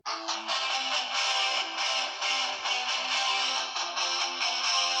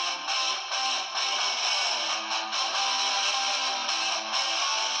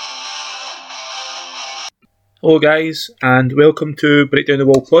Hello, guys, and welcome to Breakdown the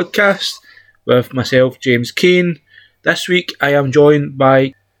Wall podcast with myself, James Kane. This week, I am joined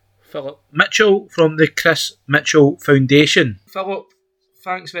by Philip Mitchell from the Chris Mitchell Foundation. Philip,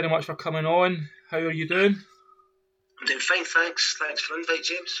 thanks very much for coming on. How are you doing? I'm doing fine, thanks. Thanks for the invite,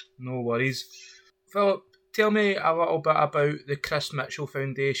 James. No worries. Philip, tell me a little bit about the Chris Mitchell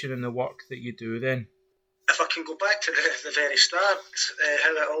Foundation and the work that you do then. If I can go back to the very start,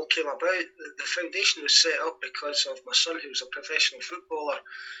 how it all came about, the foundation was set up because of my son, who was a professional footballer.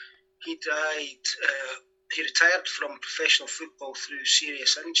 He died, he retired from professional football through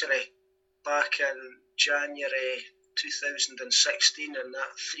serious injury back in January 2016, and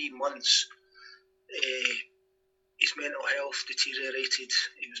that 3 months, his mental health deteriorated.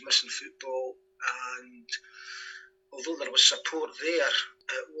 He was missing football, and although there was support there,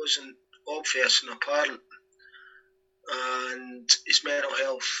 it wasn't obvious and apparent. And his mental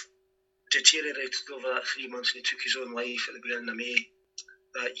health deteriorated over that 3 months, and he took his own life at the beginning of May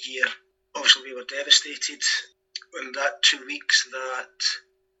that year. Obviously, we were devastated. In that 2 weeks that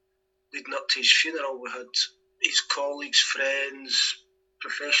leading up to his funeral, we had his colleagues, friends,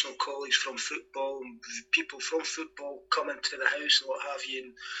 professional colleagues from football, people from football coming to the house and what have you.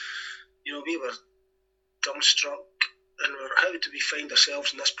 And, we were dumbstruck, and we were, how do we find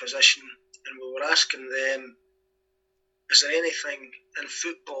ourselves in this position? And we were asking them, is there anything in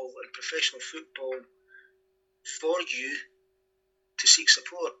football, in professional football, for you to seek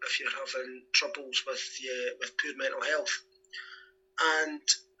support if you're having troubles with poor mental health? And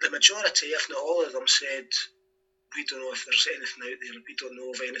the majority, if not all of them, said, we don't know if there's anything out there. We don't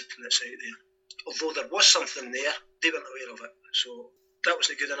know of anything that's out there. Although there was something there, they weren't aware of it. So that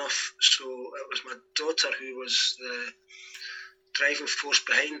wasn't good enough. So it was my daughter who was the driving force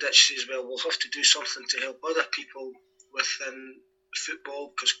behind it. She says, well, we'll have to do something to help other people within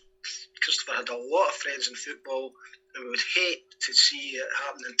football, because Christopher had a lot of friends in football, and we would hate to see it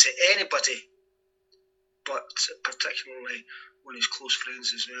happening to anybody, but particularly one of his close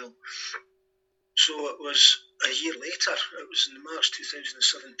friends as well. So it was a year later, it was in March 2017,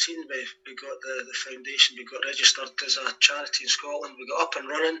 we got the foundation, we got registered as a charity in Scotland, we got up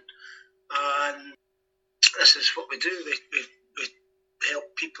and running, and this is what we do. We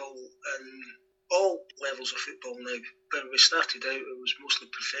help people in all levels of football now. When we started out, it was mostly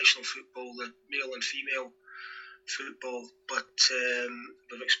professional football, the male and female football, but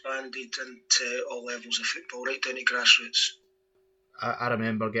we've expanded into all levels of football, right down to grassroots. I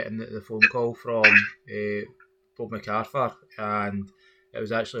remember getting the phone call from Bob McArthur, and it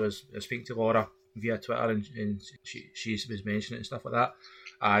was actually, I was speaking to Laura via Twitter, and she was mentioning it and stuff like that,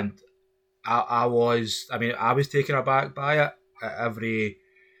 and I was taken aback by it.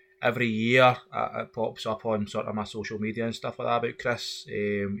 Every year it pops up on sort of my social media and stuff like that about Chris,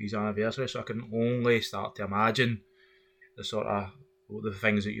 his anniversary, so I can only start to imagine the sort of the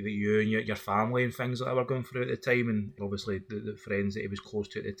things that you and your family and things that were going through at the time, and obviously the friends that he was close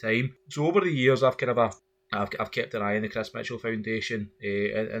to at the time. So over the years, I've kept an eye on the Chris Mitchell Foundation,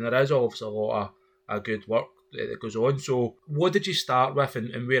 and there is obviously a lot of good work that goes on. So what did you start with,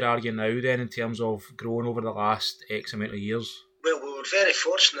 and where are you now then in terms of growing over the last X amount of years? Well, we were very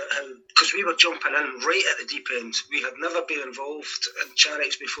fortunate because we were jumping in right at the deep end. We had never been involved in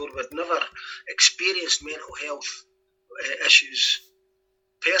charities before. We'd never experienced mental health issues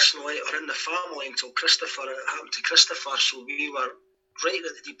personally or in the family until Christopher. It happened to Christopher, so we were right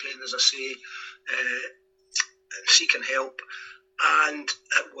at the deep end, as I say, seeking help. And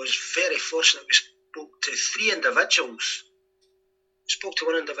it was very fortunate. We spoke to 3 individuals. We spoke to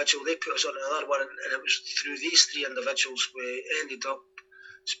one individual, they put us on another one, and it was through these 3 individuals we ended up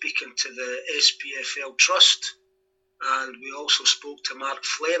speaking to the SPFL Trust. And we also spoke to Mark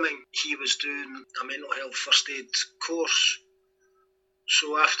Fleming. He was doing a mental health first aid course.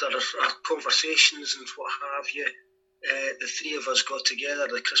 So after our conversations and what have you, the 3 of us got together,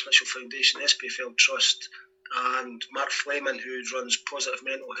 the Chris Mitchell Foundation, SPFL Trust, and Mark Fleming, who runs Positive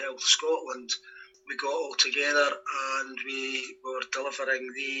Mental Health Scotland. We got all together and we were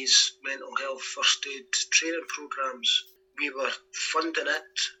delivering these mental health first aid training programmes. We were funding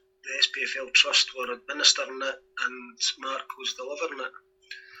it, the SPFL Trust were administering it, and Mark was delivering it.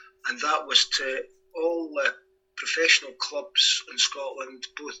 And that was to all the professional clubs in Scotland,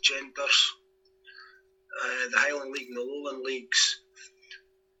 both genders, the Highland League and the Lowland Leagues.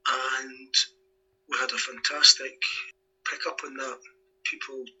 And we had a fantastic pick-up on that.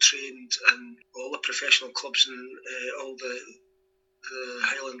 People trained in all the professional clubs and all the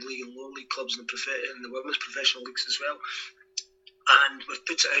Highland League and Lowland League clubs and the women's professional leagues as well. And we've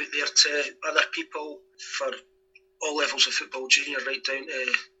put it out there to other people for all levels of football, junior right down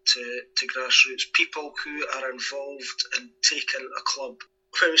to grassroots, people who are involved in taking a club.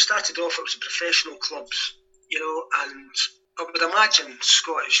 When we started off, it was the professional clubs, and I would imagine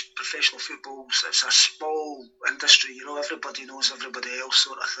Scottish professional football, it's a small industry, everybody knows everybody else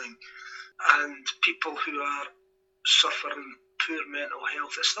sort of thing. And people who are suffering poor mental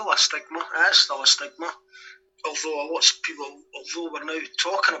health, it's still a stigma. It is still a stigma. Although a lot of people, although we're now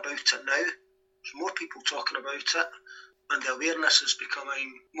talking about it now, there's more people talking about it, and the awareness is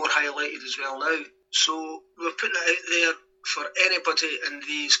becoming more highlighted as well now. So we're putting it out there for anybody in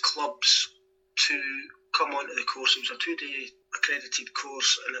these clubs to come onto the course. It was a 2-day accredited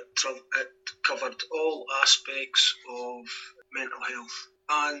course, and it covered all aspects of mental health.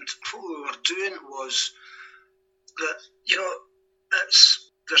 And what we were doing was that,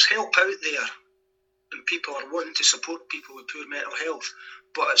 there's help out there, and people are wanting to support people with poor mental health,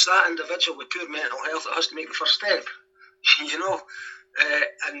 but it's that individual with poor mental health that has to make the first step,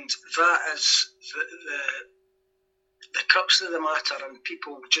 and that is the crux of the matter, and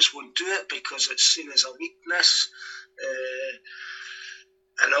people just won't do it because it's seen as a weakness,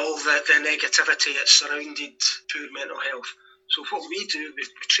 and all the negativity that surrounded poor mental health. So what we do, we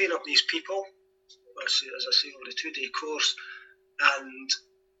train up these people, as I say, over a 2-day course, and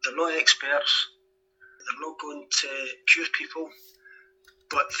they're not experts, they're not going to cure people,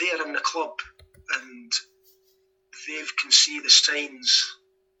 but they're in the club and they can see the signs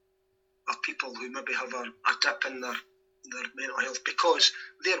of people who maybe have a dip in their mental health, because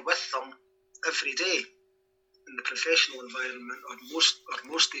they're with them every day in the professional environment, or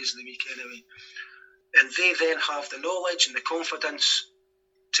most days of the week anyway. And they then have the knowledge and the confidence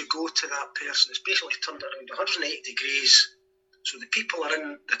to go to that person. It's basically turned it around 180 degrees. So the people are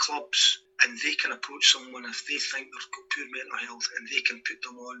in the clubs and they can approach someone if they think they've got poor mental health, and they can put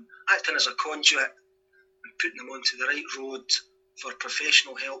them on, acting as a conduit and putting them onto the right road for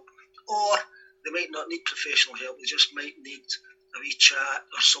professional help. Or they might not need professional help, they just might need a wee chat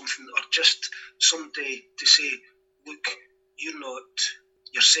or something, or just somebody to say, look, you're not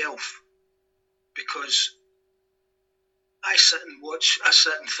yourself. Because I sit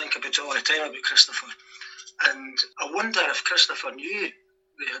and think about it all the time about Christopher, and I wonder if Christopher knew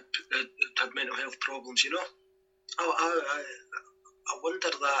they had mental health problems, I wonder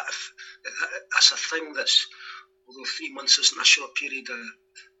that if that's a thing that's, although 3 months isn't a short period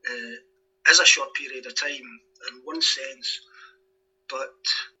is a short period of time in one sense, but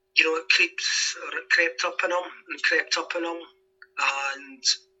it crept up in him, and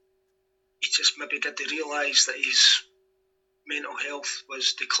he just maybe didn't realise that his mental health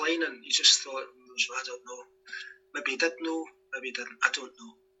was declining. He just thought, I don't know. Maybe he did know, maybe he didn't. I don't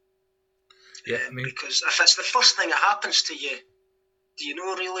know. Yeah, because if it's the first thing that happens to you, do you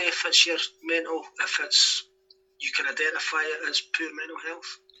know really if it's your mental, if it's, you can identify it as poor mental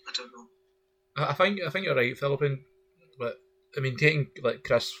health? I don't know. I think you're right, Philip. But taking like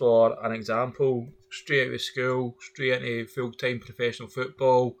Chris for an example, straight out of school, straight into full-time professional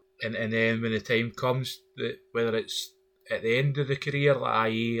football, and then when the time comes, that whether it's at the end of the career,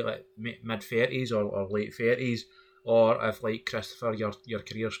 i.e. like mid-30s or late 30s, or if like Christopher, your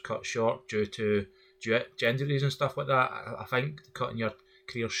career's cut short due to injuries and stuff like that, I think cutting your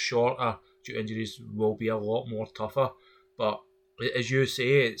career shorter due to injuries will be a lot more tougher. But as you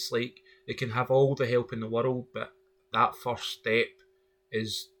say, it's like they can have all the help in the world, but that first step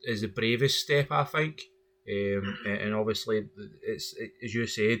is the bravest step, I think. And obviously, it's as you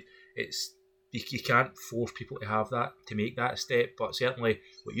said, it's you can't force people to make that step. But certainly,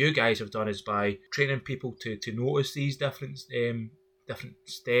 what you guys have done is by training people to notice these different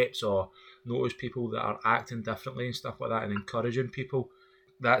steps, or notice people that are acting differently and stuff like that, and encouraging people.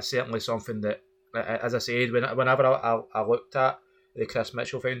 That's certainly something that, as I said, whenever I looked at the Chris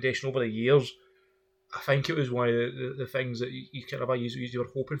Mitchell Foundation over the years, I think it was one of the things that you kind of you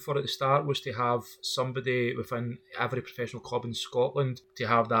were hoping for at the start, was to have somebody within every professional club in Scotland to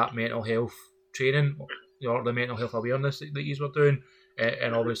have that mental health training, or the mental health awareness that you were doing,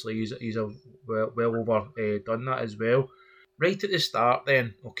 and obviously he's well over done that as well. Right at the start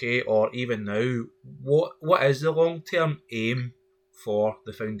then, okay, or even now, what is the long-term aim for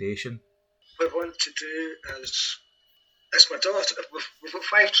the foundation? What we want to do is, it's my daughter, we've got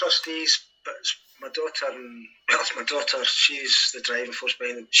 5 trustees, but it's my daughter, she's the driving force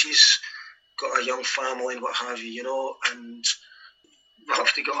behind it. She's got a young family and what have you, and we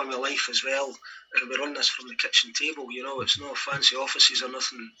have to get on with life as well, and we run this from the kitchen table, it's no fancy offices or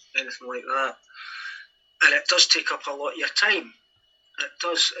anything like that, and it does take up a lot of your time. It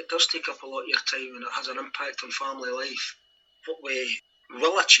does take up a lot of your time, and it has an impact on family life. What we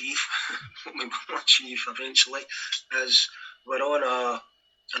will achieve, eventually, is we're on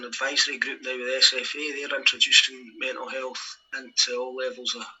an advisory group now with SFA. They're introducing mental health into all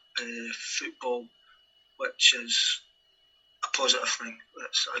levels of football, which is a positive thing.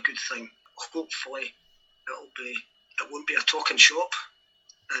 That's a good thing. Hopefully, it won't be a talking shop,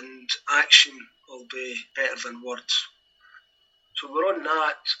 and action will be better than words. So we're on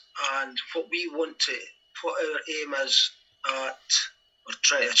that, and what our aim is at, or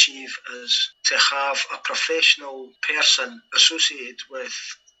try to achieve, is to have a professional person associated with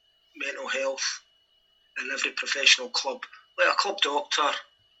mental health in every professional club, like a club doctor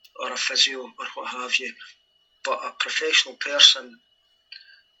or a physio or what have you, but a professional person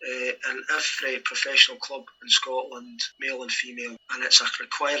in every professional club in Scotland, male and female, and it's a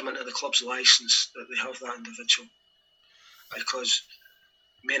requirement of the club's licence that they have that individual, because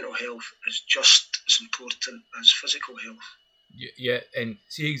mental health is just as important as physical health. Yeah, and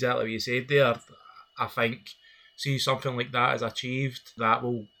see exactly what you said there. I think, see something like that is achieved, that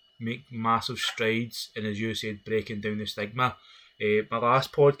will make massive strides in, as you said, breaking down the stigma. My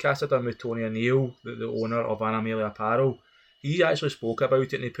last podcast I done with Tony O'Neill, the owner of Animalia Apparel, he actually spoke about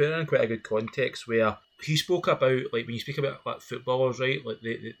it, and he put it in quite a good context, where he spoke about, like, when you speak about like footballers, right, like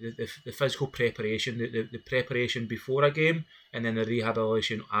the physical preparation, the preparation before a game, and then the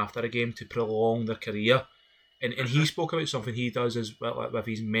rehabilitation after a game to prolong their career. And he spoke about something he does as well, like with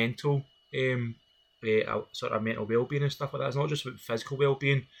his mental sort of mental well-being and stuff like that. It's not just about physical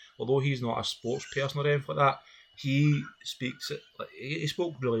well-being. Although he's not a sports person or anything like that, he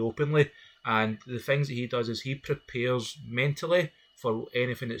spoke really openly, and the things that he does is he prepares mentally for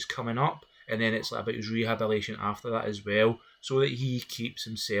anything that's coming up, and then it's like about his rehabilitation after that as well, so that he keeps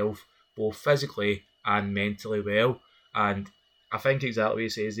himself both physically and mentally well. And I think exactly what he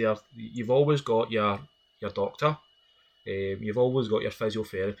says there, you've always got your doctor, you've always got your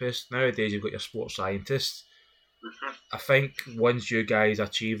physiotherapist, nowadays you've got your sports scientists. I think once you guys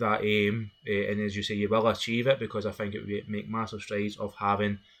achieve that aim, and as you say, you will achieve it, because I think it would make massive strides of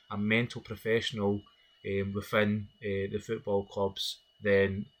having a mental professional within the football clubs,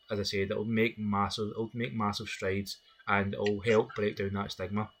 then, as I said, it'll make massive strides, and it'll help break down that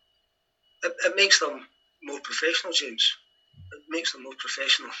stigma. It makes them more professional, James. It makes them more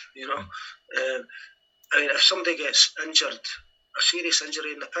professional, you know. I mean, if somebody gets injured, a serious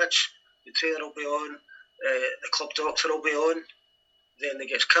injury in the pitch, the trainer will be on, the club doctor will be on, then they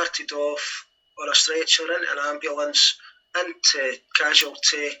get carted off on a stretcher into an ambulance, into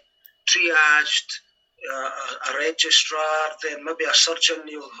casualty, triaged, a registrar, then maybe a surgeon,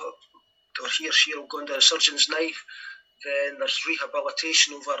 or he or she will go under a surgeon's knife, then there's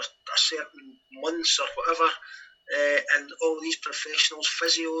rehabilitation over a certain months or whatever, and all these professionals,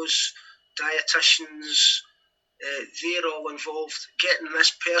 physios, dietitians, they're all involved getting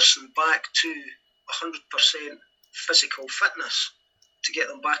this person back to 100% physical fitness, to get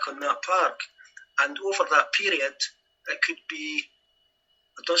them back on that park. And over that period, it could be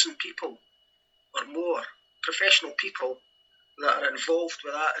a dozen people or more, professional people that are involved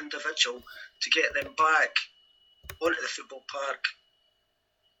with that individual to get them back onto the football park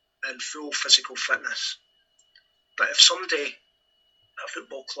in full physical fitness. But if somebody at a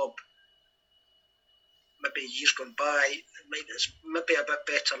football club, maybe years gone by, it's maybe a bit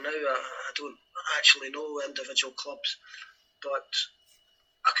better now, I don't actually know individual clubs, but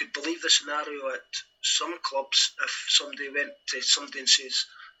I could believe the scenario at some clubs. If somebody went to somebody and says,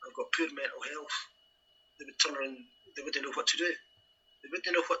 I've got poor mental health, they would turn around, they wouldn't know what to do. They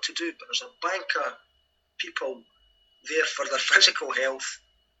wouldn't know what to do, but there's a bank of people there for their physical health,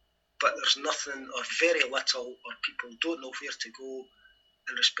 but there's nothing, or very little, or people don't know where to go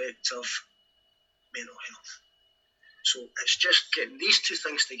in respect of mental health. So it's just getting these two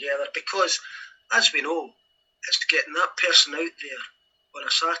things together, because, as we know, it's getting that person out there on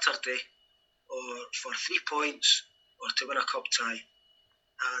a Saturday, or for 3 points, or to win a cup tie.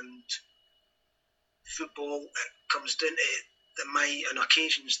 And football, it comes down to on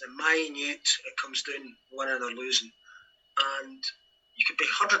occasions, the minute, it comes down winning or losing. And you could be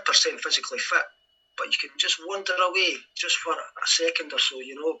 100% physically fit, but you can just wander away just for a second or so,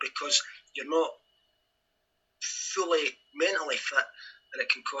 because you're not fully mentally fit, and it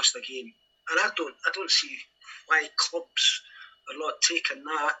can cost a game. And I don't see why clubs are not taking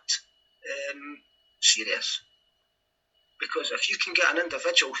that serious. Because if you can get an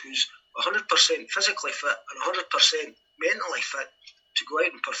individual who's 100% physically fit and 100% mentally fit to go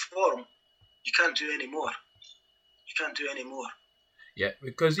out and perform, you can't do any more. Yeah,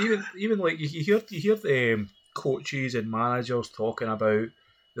 because even like you hear coaches and managers talking about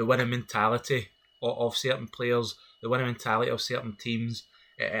the winning mentality of certain players, the winning mentality of certain teams,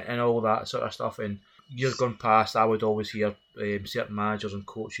 and all that sort of stuff. And years gone past, I would always hear certain managers and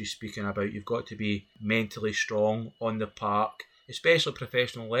coaches speaking about you've got to be mentally strong on the park, especially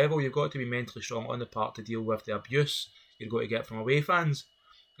professional level. You've got to be mentally strong on the park to deal with the abuse you're going to get from away fans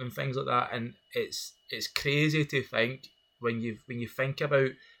and things like that. And it's crazy to think when you think about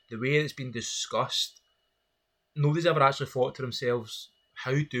the way it's been discussed, nobody's ever actually thought to themselves,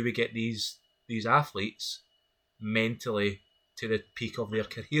 how do we get these athletes mentally to the peak of their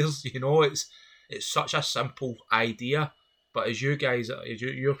careers? You know, it's such a simple idea, but as you guys,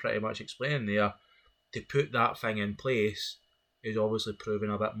 you're pretty much explaining there, to put that thing in place is obviously proving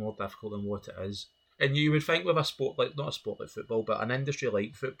a bit more difficult than what it is. And you would think with a sport like, not a sport like football, but an industry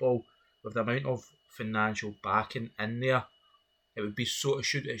like football, with the amount of financial backing in there,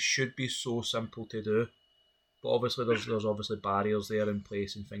 it should be so simple to do. But obviously there's obviously barriers there in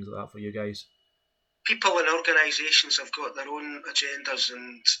place and things like that for you guys. People and organisations have got their own agendas,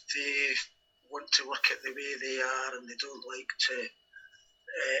 and they want to work it the way they are, and they don't like to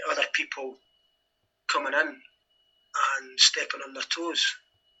other people coming in and stepping on their toes.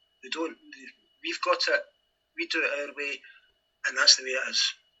 They don't. We've got it. We do it our way, and that's the way it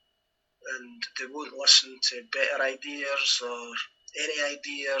is. And they won't listen to better ideas or any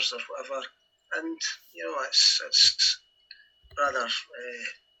ideas or whatever. And you know, it's rather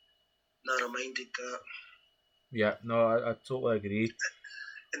narrow-minded, that. Yeah, no, I totally agree.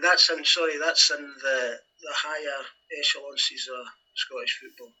 And that's in the higher echelons of Scottish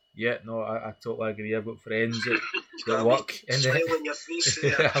football. Yeah, no, I totally agree. I've got friends that work in on your face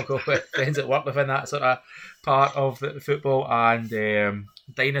there. I've got friends that work within that sort of part of the football, and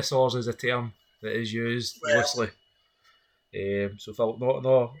dinosaurs is a term that is used loosely. So Phil,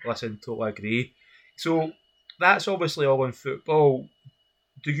 no, listen, totally agree. So that's obviously all in football.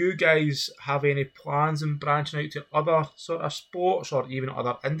 Do you guys have any plans in branching out to other sort of sports or even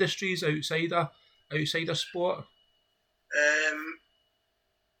other industries outside of sport?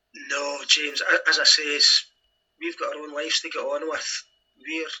 No, James. As I say, we've got our own lives to get on with.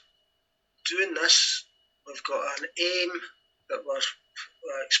 We're doing this. We've got an aim that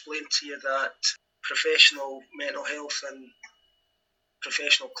we're explained to you, that professional mental health and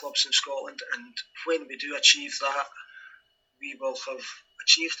professional clubs in Scotland, and when we do achieve that, we will have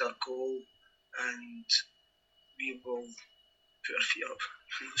achieved our goal, and we will put our feet up,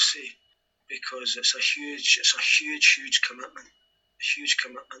 we'll say, because it's a huge commitment,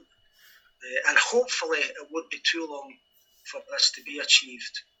 and hopefully it won't be too long for this to be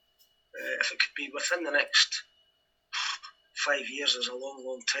achieved. If it could be within the next 5 years, is a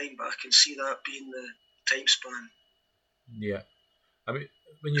long time, but I can see that being the time span. Yeah, I mean,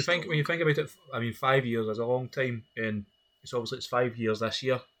 when you think about it, I mean, 5 years is a long time, and it's 5 years this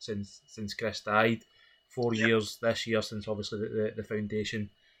year since Chris died. 4 years this year since obviously the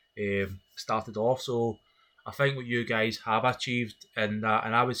foundation started off. So I think what you guys have achieved in that,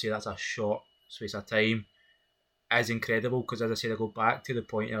 and I would say that's a short space of time, is incredible. Because as I said, I go back to the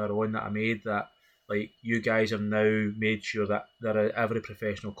point earlier on that I made, that like you guys have now made sure that every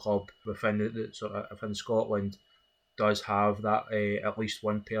professional club within within Scotland does have that at least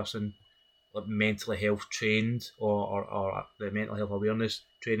one person mentally health trained, or the mental health awareness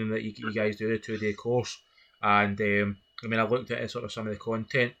training that you guys do, the 2-day course. And I mean, I looked at sort of some of the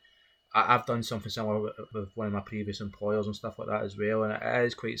content. I've done something similar with one of my previous employers and stuff like that as well, and it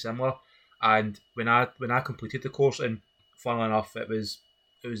is quite similar. And when I completed the course, and funnily enough, it was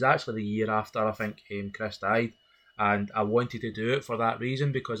actually the year after I think Chris died, and I wanted to do it for that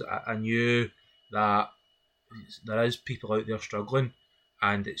reason, because I knew that there is people out there struggling,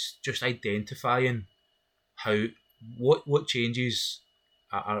 and it's just identifying what changes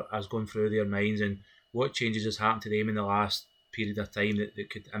are going through their minds, and what changes has happened to them in the last period of time that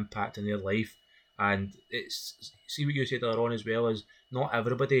could impact in their life. And it's, see what you said earlier on as well, is not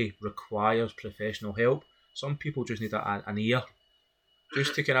everybody requires professional help. Some people just need an ear,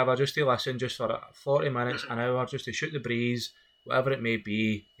 just to listen, just for 40 minutes, an hour, just to shoot the breeze, whatever it may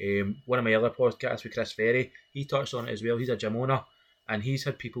be. One of my other podcasts with Chris Ferry, he touched on it as well. He's a gym owner, and he's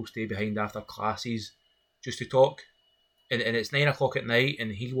had people stay behind after classes just to talk. And it's 9 o'clock at night,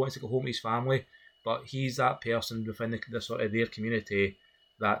 and he wants to go home to his family, but he's that person within the sort of their community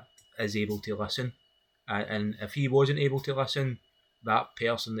that is able to listen. And if he wasn't able to listen, that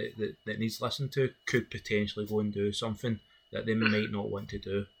person that needs listened to could potentially go and do something that they might not want to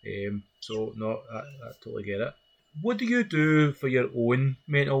do. So no, I totally get it. What do you do for your own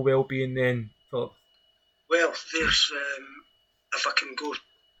mental well-being then, Philip? Well, there's if I can go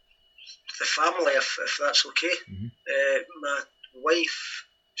the family, if that's okay. Mm-hmm. My wife,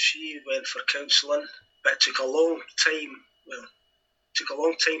 she went for counselling, but it took a long time. Well, it took a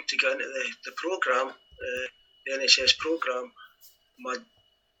long time to get into the programme, the NHS programme. My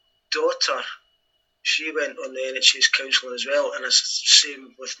daughter, she went on the NHS counselling as well, and it's the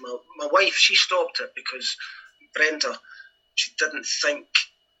same with my wife. She stopped it because Brenda, she didn't think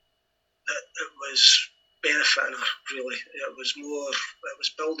that it was benefiting her, really. It was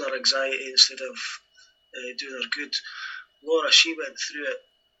building her anxiety instead of doing her good. Laura, she went through it,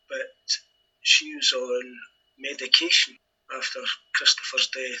 but she was on medication after Christopher's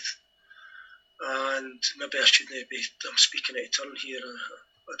death. And maybe I shouldn't be, I'm speaking out of turn here,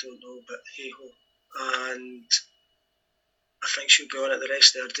 I don't know, but hey ho. And I think she'll be on it the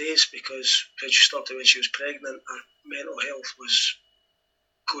rest of her days, because when she stopped it when she was pregnant, her mental health was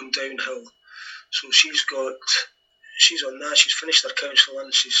going downhill. So she's on that, she's finished her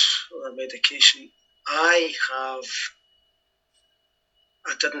counselling, she's on her medication. I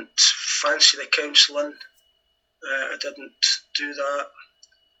didn't fancy the counselling, I didn't do that.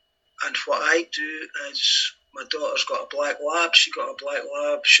 And what I do is, my daughter's got a black lab. She got a black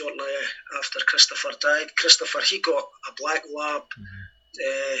lab shortly after Christopher died. Christopher, he got a black lab.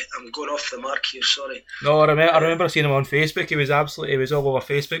 I'm going off the mark here, sorry. No, I remember seeing him on Facebook. He was all over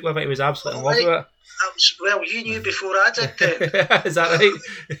Facebook with it. He was absolutely in love with it. Well, you knew before I did then. Is that right?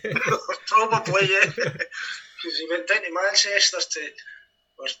 Probably, yeah. Because he went down to Manchester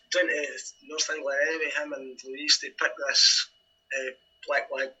or down to North England anyway, him and Louise, they picked this black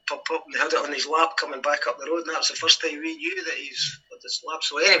lab pop up, and they had it on his lap coming back up the road, and that was the first time we knew that he's had this lab.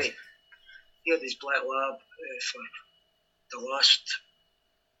 So anyway, he had his black lab for the last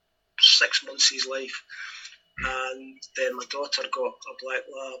 6 months of his life, and then my daughter got a black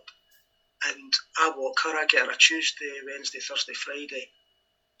lab, and I walk her. I get her a Tuesday, Wednesday, Thursday, Friday,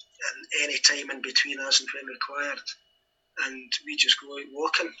 and any time in between as and when required, and we just go out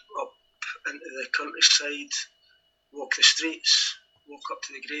walking up into the countryside, walk the streets, walk up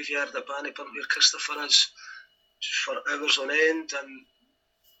to the graveyard at Bannockburn where Christopher is for hours on end, and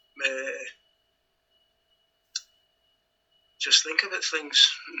just think about things,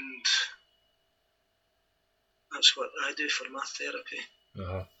 and that's what I do for my therapy.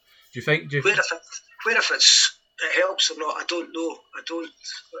 Uh-huh. Do you think where if it helps or not, I don't know. I don't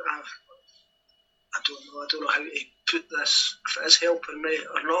know how to put this, if it is helping me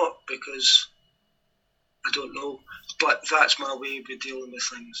or not, because I don't know. But that's my way of dealing with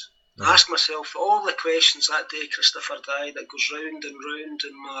things. I ask myself all the questions that day Christopher died, that goes round and round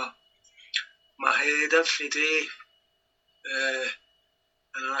in my head every day.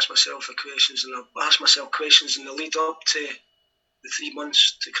 And I ask myself questions, and I ask myself questions in the lead up to the 3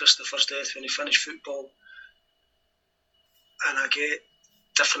 months to Christopher's death when he finished football, and I get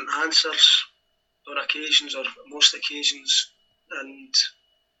different answers on occasions, or most occasions, and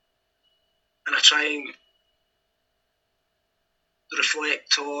I try and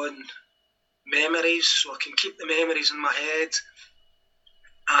reflect on memories, so I can keep the memories in my head,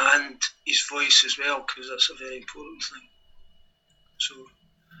 and his voice as well, because that's a very important thing. So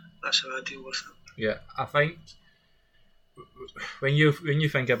that's how I deal with it. Yeah, I think when you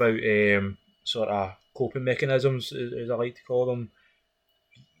think about sort of coping mechanisms, as I like to call them,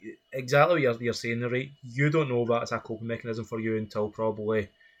 exactly what you're saying, right? You don't know that's a coping mechanism for you until probably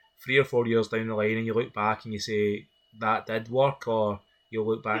 3 or 4 years down the line, and you look back and you say that did work, or you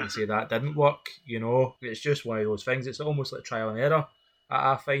look back and say that didn't work. You know, it's just one of those things. It's almost like trial and error.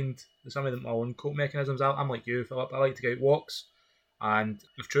 I find some of my own coping mechanisms. I'm like you, Philip. I like to go out walks, and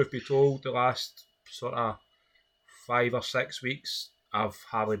if truth be told, the last sort of 5 or 6 weeks I've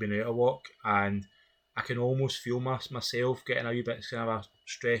hardly been out a walk, and I can almost feel myself getting a wee bit kind of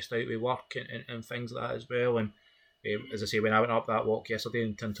stressed out with work and things like that as well. And as I say, when I went up that walk yesterday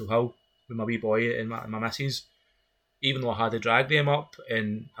in Tintle Hill with my wee boy and my missus, even though I had to drag them up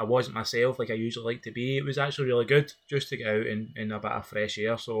and I wasn't myself like I usually like to be, it was actually really good just to get out in a bit of fresh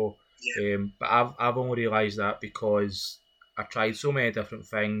air. So, but I've only realised that because I tried so many different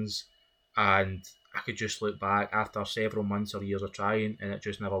things, and I could just look back after several months or years of trying, and it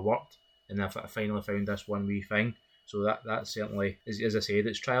just never worked. And I finally found this one wee thing. So that certainly, as I said,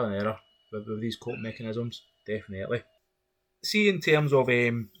 it's trial and error with these coping mechanisms, definitely. See, in terms of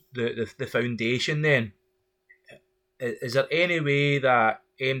the foundation then, is there any way that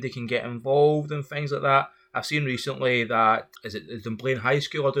MD can get involved in things like that? I've seen recently that, is Dunblane High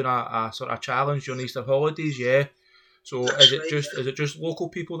School are doing a sort of challenge during Easter holidays, yeah? So is it just local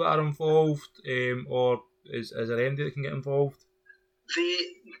people that are involved, or is there MD that can get involved?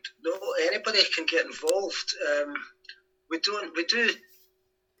 No, anybody can get involved.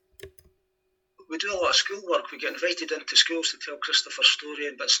 We we do a lot of schoolwork. We get invited into schools to tell Christopher's story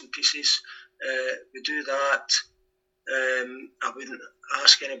in bits and pieces. We do that. I wouldn't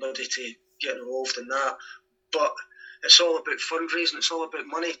ask anybody to get involved in that, but it's all about fundraising. It's all about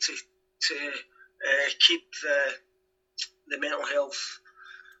money to keep the mental health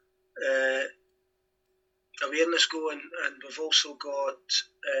awareness going, and we've also got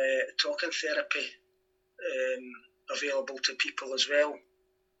talking therapy available to people as well,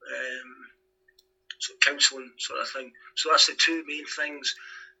 so counselling sort of thing. So that's the two main things,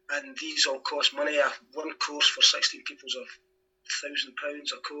 and these all cost money. One course for 16 people is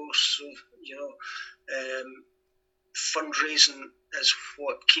 £1,000 a course, so you know, fundraising is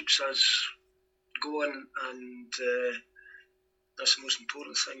what keeps us going, and that's the most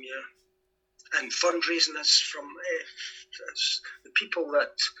important thing, yeah. And fundraising is from the people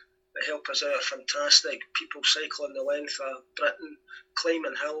that help us out are fantastic. People cycling the length of Britain,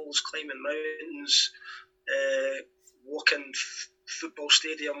 climbing hills, climbing mountains, walking football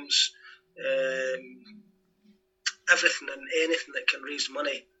stadiums, everything and anything that can raise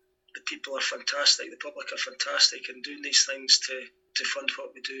money. The people are fantastic, the public are fantastic, and doing these things to fund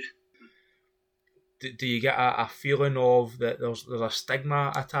what we do. Do you get a feeling of that there's a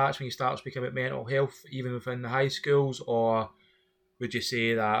stigma attached when you start speaking about mental health, even within the high schools, or would you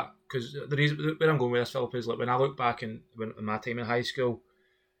say that, because the reason where I'm going with this, Philip, is like when I look back in my time in high school,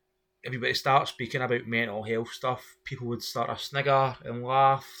 everybody starts speaking about mental health stuff, people would start to snigger and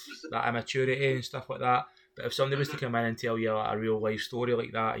laugh, that immaturity and stuff like that. But if somebody was to come in and tell you a real life story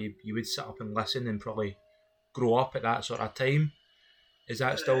like that, you would sit up and listen and probably grow up at that sort of time. Is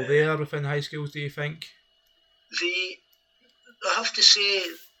that still there within high schools, do you think? I have to say,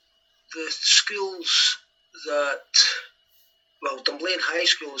 the schools that, well, Dunblane High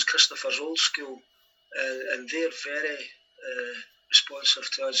School is Christopher's old school, and they're very responsive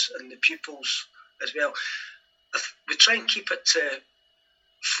to us, and the pupils as well. We try and keep it to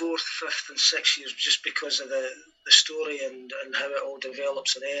 4th, 5th and 6th years just because of the story and how it all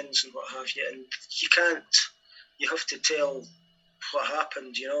develops and ends and what have you. And you have to tell what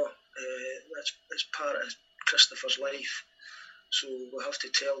happened, you know. That's part of Christopher's life. So we have to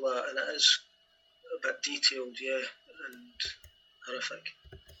tell that, and it is a bit detailed, yeah, and horrific.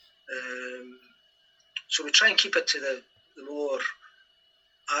 So we try and keep it to the more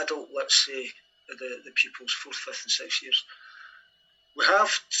adult, let's say, the pupils, 4th, 5th and 6th years. We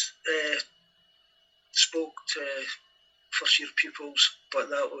have spoke to first year pupils, but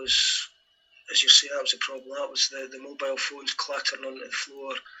that was, as you say, that was a problem. That was the mobile phones clattering onto the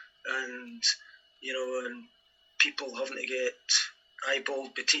floor, and you know, and people having to get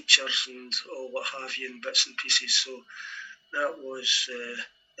eyeballed by teachers and all what have you, and bits and pieces. So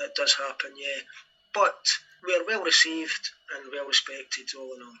that does happen, yeah. But we are well received and well respected,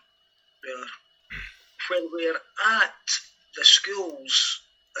 all in all. We are. When we're at the schools,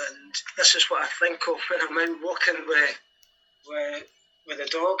 and this is what I think of when I'm out walking with a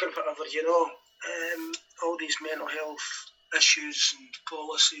dog and whatever, you know, all these mental health issues and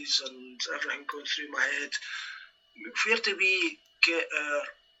policies and everything going through my head. Where do we get our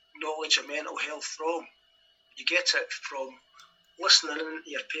knowledge of mental health from? You get it from listening in to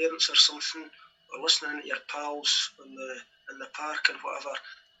your parents or something, or listening in to your pals in the park and whatever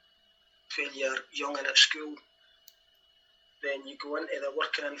when you're young and at school. Then you go into the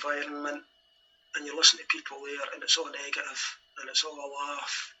working environment and you listen to people there, and it's all negative, and it's all a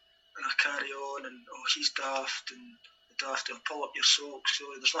laugh and a carry on, and oh, he's daft, and daft, he'll pull up your socks, so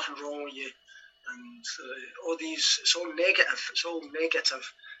there's nothing wrong with you, and all these, it's all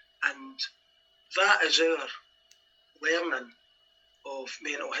negative, and that is our learning of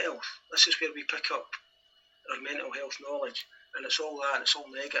mental health. This is where we pick up our mental health knowledge, and it's all that, and it's all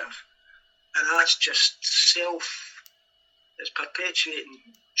negative, and that's just it's perpetuating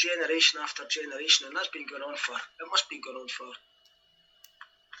generation after generation, and that's been going on it must be going on for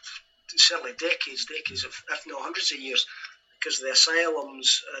certainly decades, if not hundreds of years, because the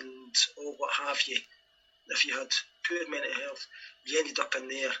asylums and all what have you, if you had poor mental health, you ended up in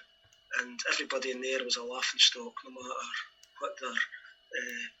there, and everybody in there was a laughing stock, no matter what their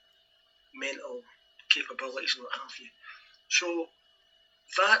mental capabilities and what have you. So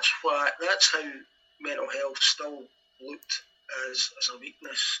that's how mental health still looked as a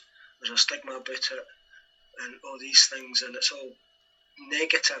weakness. There's a stigma about it and all these things, and it's all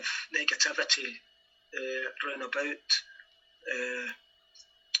negativity round about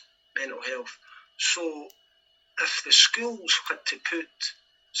mental health. So if the schools had to put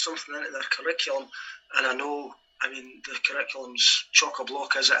something into their curriculum, and the curriculum's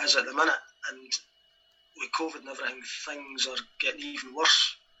chock-a-block as it is at the minute, and with COVID and everything, things are getting even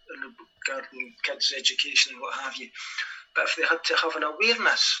worse regarding kids' education and what have you. But if they had to have an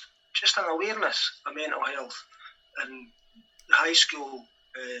awareness, just an awareness of mental health in the high school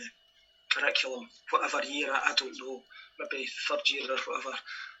curriculum, whatever year, I don't know, maybe third year or whatever,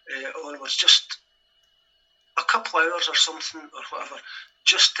 onwards, just a couple of hours or something or whatever,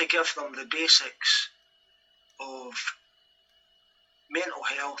 just to give them the basics of mental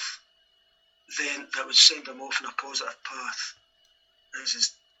health, then that would send them off in a positive path,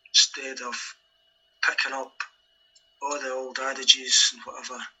 instead of picking up all the old adages and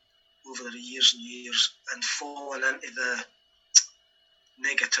whatever over the years and years and falling into the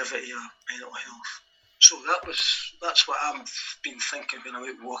negativity of mental health. So that's what I've been thinking when I'm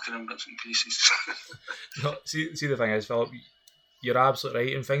out walking in bits and pieces. No, see the thing is, Philip, you're absolutely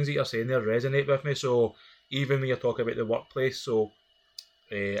right, and things that you're saying there resonate with me. So even when you're talking about the workplace, so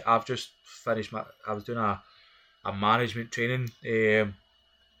I've just finished I was doing a management training,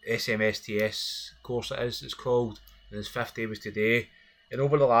 SMSTS course it's called, and it's 5th day was today. And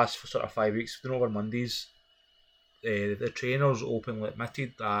over the last sort of 5 weeks, over Mondays, the trainers openly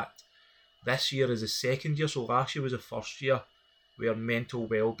admitted that this year is the second year, so last year was the first year where mental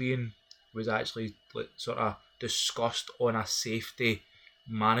well-being was actually sort of discussed on a safety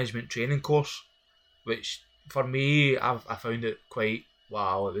management training course, which for me, I found it quite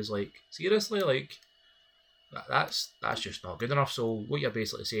wow. It was like, seriously, like that's just not good enough. So what you're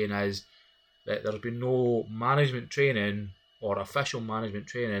basically saying is that there's been no management training or official management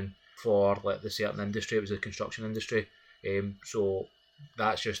training for like the certain industry. It was the construction industry, so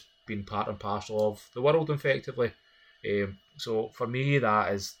that's just been part and parcel of the world effectively. So for me,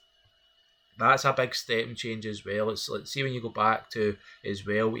 that's a big step and change as well. It's like, see when you go back to as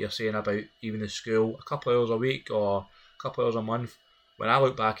well what you're saying about even the school, a couple of hours a week or a couple of hours a month. When I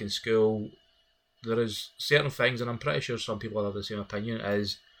look back in school, there is certain things, and I'm pretty sure some people have the same opinion,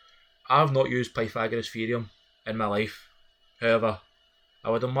 is I've not used Pythagoras theorem in my life. However, I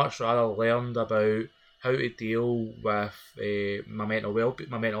would have much rather learned about how to deal with my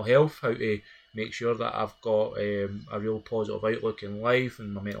mental health, how to make sure that I've got a real positive outlook in life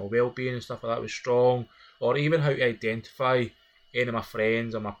and my mental well-being and stuff like that was strong, or even how to identify any of my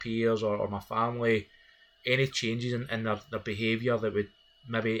friends or my peers or my family, any changes in their behaviour that would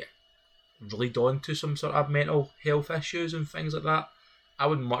maybe lead on to some sort of mental health issues and things like that. I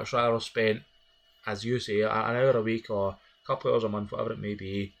would much rather have spent, as you say, an hour a week or a couple of hours a month, whatever it may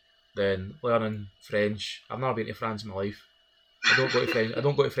be, than learning French. I've never been to France in my life. I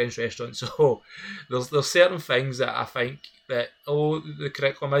don't go to French restaurants. So there's certain things that I think that the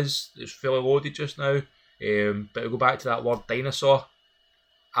curriculum is fully loaded just now. But to go back to that word dinosaur,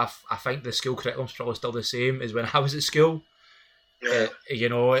 I think the school curriculum's probably still the same as when I was at school. Yeah.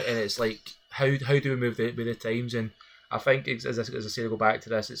 And it's like how do we move with the times? And I think as I say, to go back to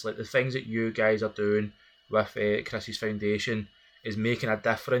this, it's like the things that you guys are doing with Chris's Foundation is making a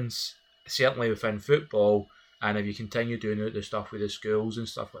difference, certainly within football. And if you continue doing the stuff with the schools and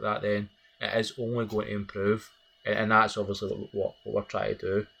stuff like that, then it is only going to improve. And that's obviously what we're trying to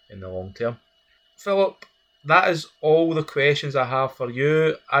do in the long term. Philip, that is all the questions I have for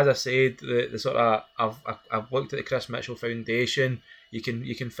you. As I said, the sort of I've looked at the Chris Mitchell Foundation. You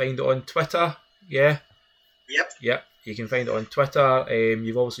can find it on Twitter, yeah. Yep. You can find it on Twitter.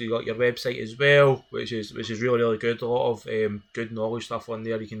 You've obviously got your website as well, which is really good. A lot of good knowledge stuff on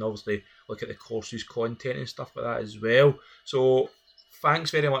there. You can obviously look at the courses content and stuff like that as well. So thanks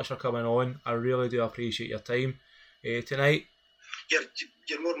very much for coming on. I really do appreciate your time tonight.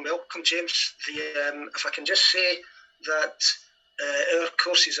 You're more than welcome, James. If I can just say that our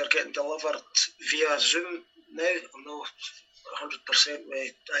courses are getting delivered via Zoom now. I'm not 100%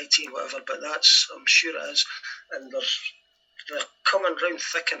 with IT and whatever, but I'm sure it is, and they're coming round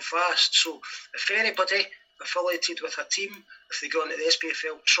thick and fast. So if anybody affiliated with a team, if they go onto the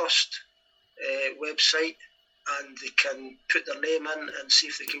SPFL Trust website and they can put their name in and see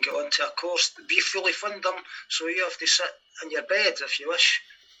if they can get onto a course, we fully fund them, so you have to sit in your bed if you wish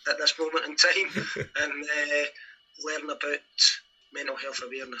at this moment in time and learn about mental health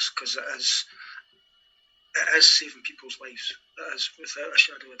awareness, because it is saving people's lives. That is without a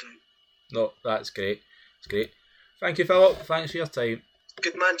shadow of doubt. No, that's great. It's great. Thank you, Philip. Thanks for your time.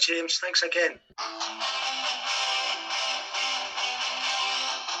 Good man, James. Thanks again.